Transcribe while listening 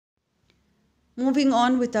Moving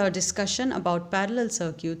on with our discussion about parallel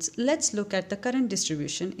circuits, let's look at the current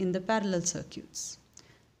distribution in the parallel circuits.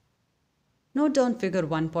 Note down figure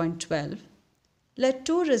 1.12. Let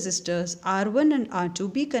two resistors R1 and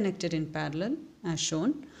R2 be connected in parallel, as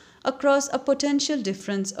shown, across a potential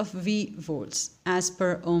difference of V volts. As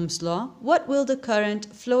per Ohm's law, what will the current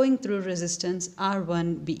flowing through resistance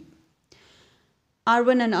R1 be?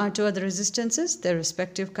 R1 and R2 are the resistances. Their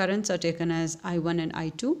respective currents are taken as I1 and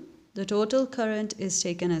I2. The total current is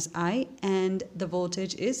taken as I and the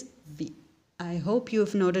voltage is V. I hope you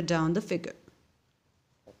have noted down the figure.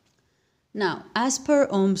 Now, as per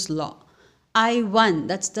Ohm's law, I1,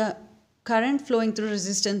 that's the current flowing through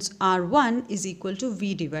resistance R1, is equal to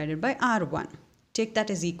V divided by R1. Take that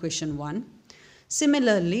as equation 1.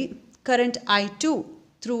 Similarly, current I2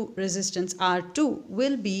 through resistance R2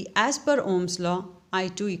 will be, as per Ohm's law,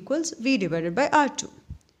 I2 equals V divided by R2.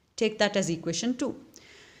 Take that as equation 2.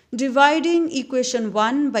 Dividing equation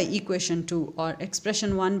 1 by equation 2 or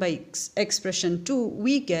expression 1 by expression 2,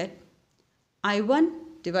 we get I1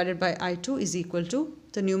 divided by I2 is equal to,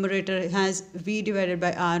 the numerator has V divided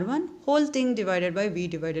by R1, whole thing divided by V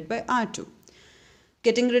divided by R2.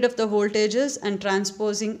 Getting rid of the voltages and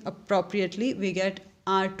transposing appropriately, we get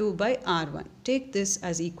R2 by R1. Take this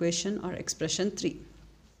as equation or expression 3.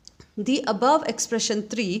 The above expression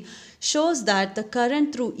 3 shows that the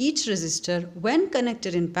current through each resistor when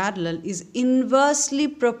connected in parallel is inversely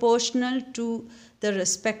proportional to the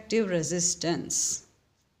respective resistance.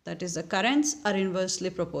 That is, the currents are inversely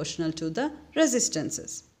proportional to the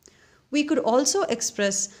resistances. We could also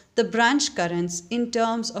express the branch currents in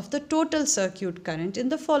terms of the total circuit current in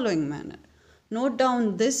the following manner. Note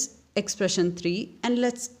down this expression 3 and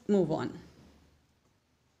let's move on.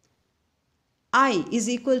 I is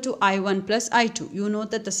equal to I1 plus I2. You know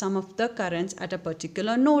that the sum of the currents at a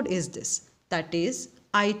particular node is this. That is,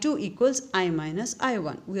 I2 equals I minus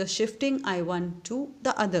I1. We are shifting I1 to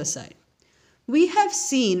the other side. We have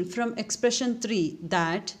seen from expression 3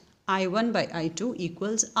 that I1 by I2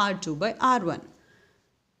 equals R2 by R1.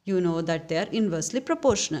 You know that they are inversely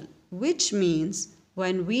proportional, which means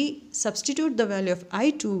when we substitute the value of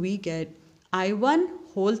I2, we get I1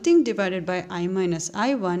 whole thing divided by I minus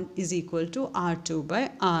I1 is equal to R2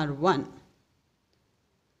 by R1.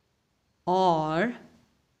 Or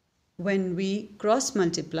when we cross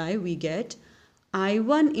multiply, we get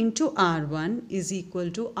I1 into R1 is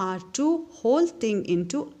equal to R2 whole thing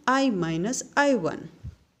into I minus I1.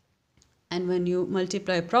 And when you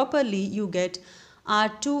multiply properly, you get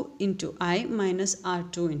R2 into I minus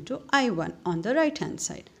R2 into I1 on the right hand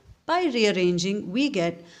side. By rearranging, we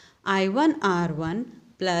get I1 R1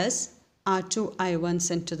 plus R2 I1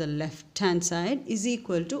 sent to the left hand side is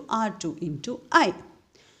equal to R2 into I.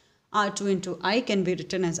 R2 into I can be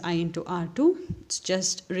written as I into R2. It's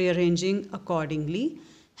just rearranging accordingly.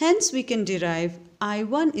 Hence, we can derive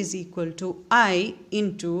I1 is equal to I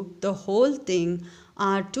into the whole thing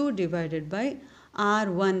R2 divided by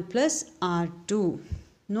R1 plus R2.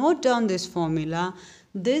 Note down this formula.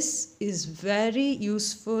 This is very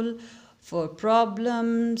useful for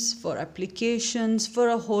problems, for applications, for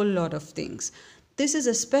a whole lot of things. This is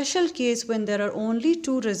a special case when there are only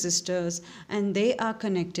two resistors and they are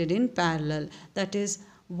connected in parallel. That is,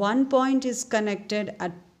 one point is connected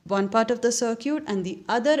at one part of the circuit and the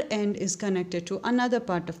other end is connected to another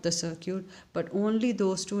part of the circuit, but only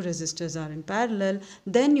those two resistors are in parallel.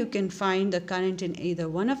 Then you can find the current in either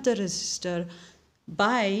one of the resistor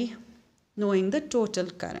by knowing the total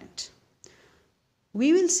current.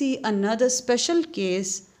 We will see another special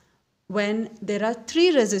case when there are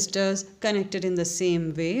three resistors connected in the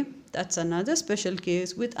same way. That's another special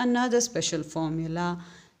case with another special formula.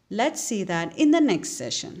 Let's see that in the next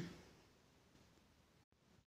session.